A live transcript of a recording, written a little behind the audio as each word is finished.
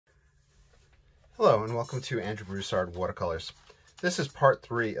Hello and welcome to Andrew Broussard Watercolors. This is part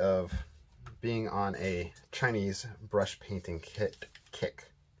 3 of being on a Chinese brush painting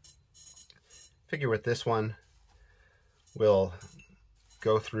kick. Figure with this one we'll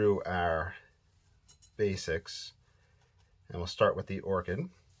go through our basics and we'll start with the orchid,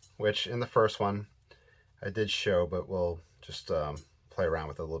 which in the first one I did show, but we'll just play around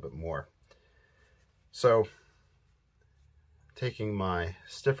with it a little bit more. So taking my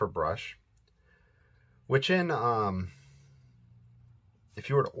stiffer brush, which in, if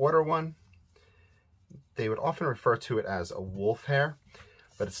you were to order one, they would often refer to it as a wolf hair,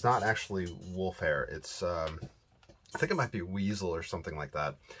 but it's not actually wolf hair. It's, I think it might be weasel or something like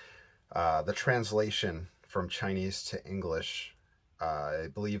that. The translation from Chinese to English, I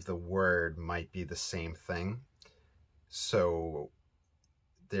believe the word might be the same thing. So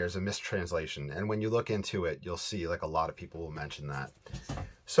there's a mistranslation. And when you look into it, you'll see like a lot of people will mention that.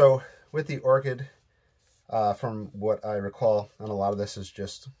 So with the orchid, from what I recall, and a lot of this is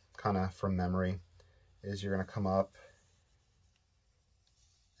just kind of from memory, is you're going to come up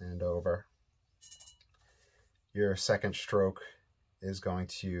and over. Your second stroke is going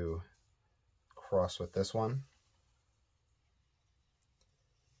to cross with this one.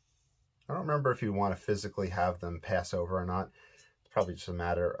 I don't remember if you want to physically have them pass over or not. It's probably just a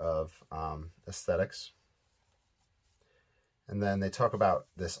matter of aesthetics. And then they talk about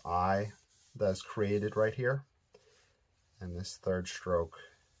this eye that's created right here, and this third stroke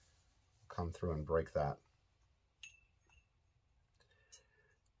will come through and break that.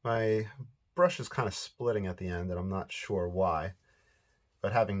 My brush is kind of splitting at the end, and I'm not sure why,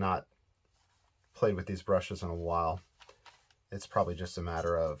 but having not played with these brushes in a while, it's probably just a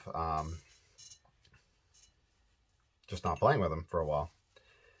matter of just not playing with them for a while.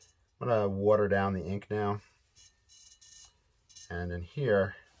 I'm going to water down the ink now, and in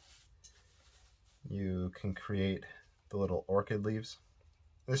here you can create the little orchid leaves.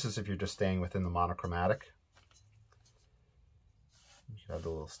 This is if you're just staying within the monochromatic. You have the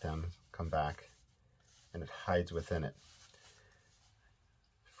little stem come back and it hides within it.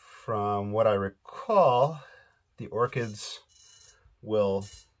 From what I recall, the orchids will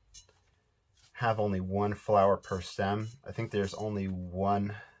have only one flower per stem. I think there's only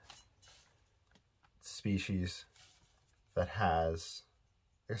one species that has,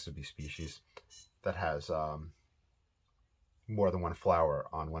 I guess it would be species, that has more than one flower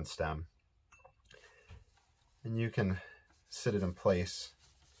on one stem. And you can sit it in place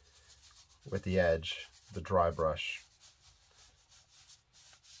with the edge, the dry brush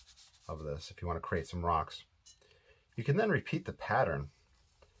of this if you want to create some rocks. You can then repeat the pattern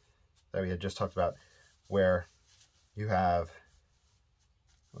that we had just talked about, where you have,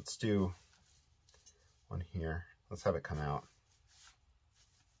 let's do one here. Let's have it come out.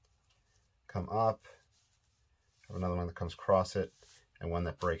 Come up, have another one that comes across it, and one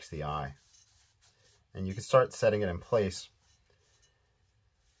that breaks the eye. And you can start setting it in place.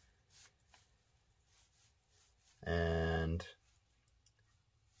 And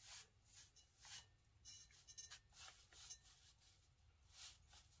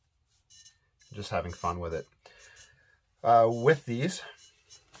just having fun with it. With these,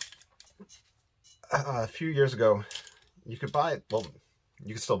 a few years ago, you could buy it, well,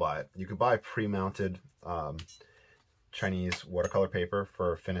 you can still buy it. You could buy pre-mounted Chinese watercolor paper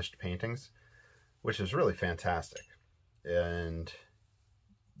for finished paintings, which is really fantastic. And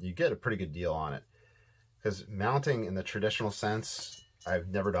you get a pretty good deal on it. Because mounting in the traditional sense, I've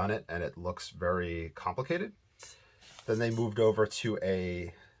never done it, and it looks very complicated. Then they moved over to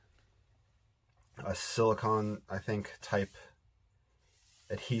a silicone, I think, type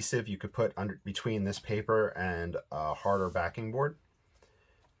adhesive you could put under between this paper and a harder backing board,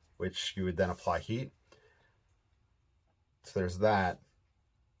 which you would then apply heat. So there's that.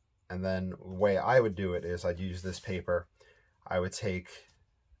 And then the way I would do it is I'd use this paper. I would take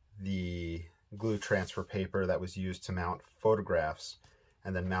the glue transfer paper that was used to mount photographs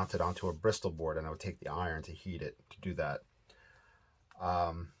and then mount it onto a Bristol board, and I would take the iron to heat it to do that.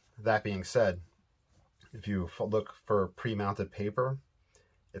 That being said, if you look for pre-mounted paper,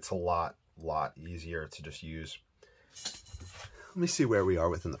 it's a lot easier to just use. Let me see where we are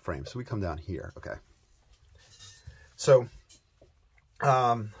within the frame. So we come down here, okay. So,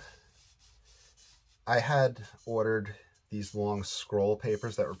 I had ordered these long scroll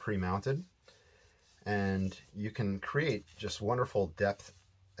papers that were pre-mounted, and you can create just wonderful depth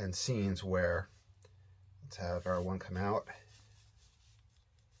and scenes where, let's have our one come out,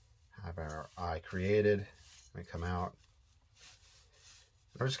 have our eye created, and come out.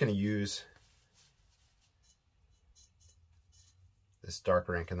 I'm just going to use this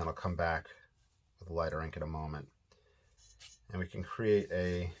darker ink, and then I'll come back with lighter ink in a moment. And we can create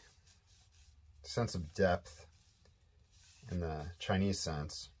a sense of depth in the Chinese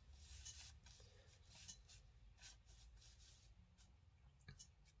sense.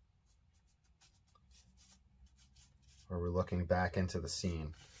 Where we're looking back into the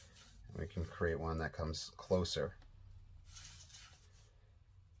scene. And we can create one that comes closer.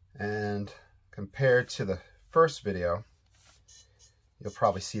 And compared to the first video, you'll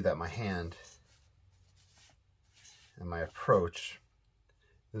probably see that my hand and my approach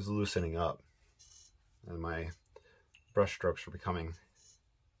is loosening up. And my brush strokes are becoming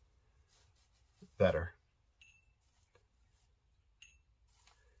better.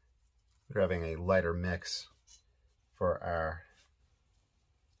 We're having a lighter mix for our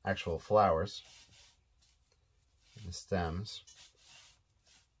actual flowers and the stems.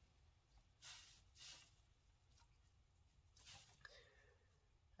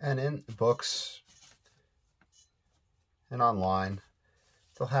 And in books and online,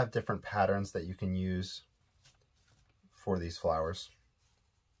 they'll have different patterns that you can use for these flowers.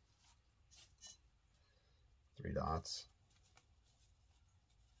 3 dots.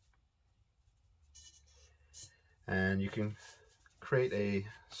 And you can create a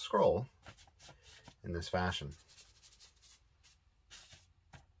scroll in this fashion.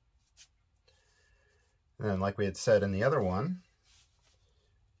 And then, like we had said in the other one,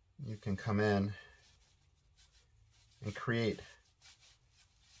 you can come in and create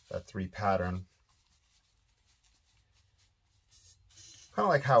that 3 pattern. Kind of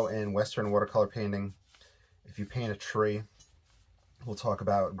like how in Western watercolor painting, if you paint a tree, we'll talk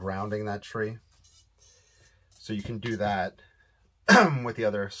about grounding that tree. So you can do that with the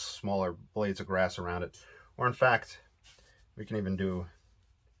other smaller blades of grass around it. Or in fact, we can even do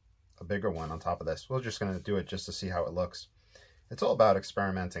a bigger one on top of this. We're just going to do it just to see how it looks. It's all about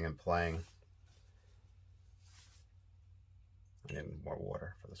experimenting and playing. I need more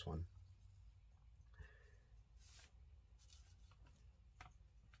water for this one.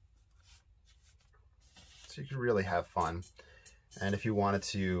 So you can really have fun. And if you wanted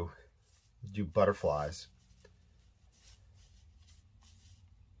to do butterflies,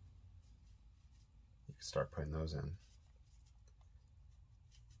 you can start putting those in.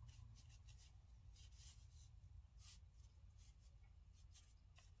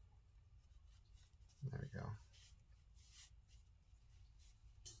 There we go.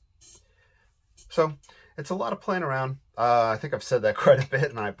 So it's a lot of playing around. I think I've said that quite a bit,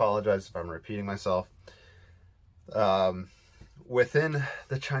 and I apologize if I'm repeating myself. Within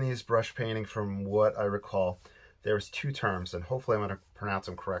the Chinese brush painting, from what I recall, there was 2 terms, and hopefully I'm going to pronounce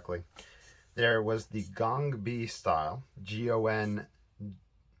them correctly. There was the Gongbi style, G-O-N-B-I,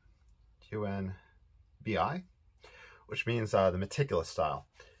 which means the meticulous style.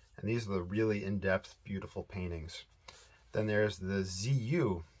 And these are the really in-depth, beautiful paintings. Then there's the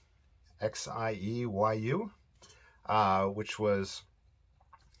xeiyu, X-I-E-Y-U, which was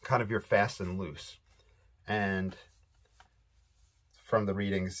kind of your fast and loose. And from the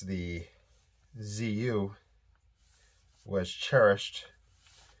readings, the xeiyu was cherished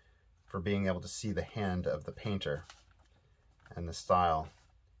for being able to see the hand of the painter and the style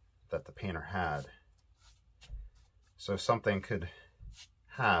that the painter had. So something could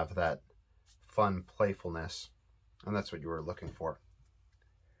have that fun playfulness, and that's what you were looking for.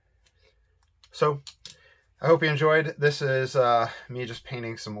 So I hope you enjoyed. This is me just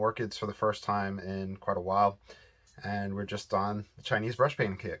painting some orchids for the first time in quite a while, and we're just on the Chinese brush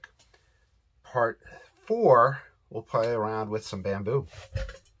painting kick. Part 4, we'll play around with some bamboo.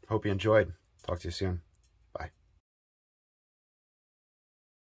 Hope you enjoyed. Talk to you soon.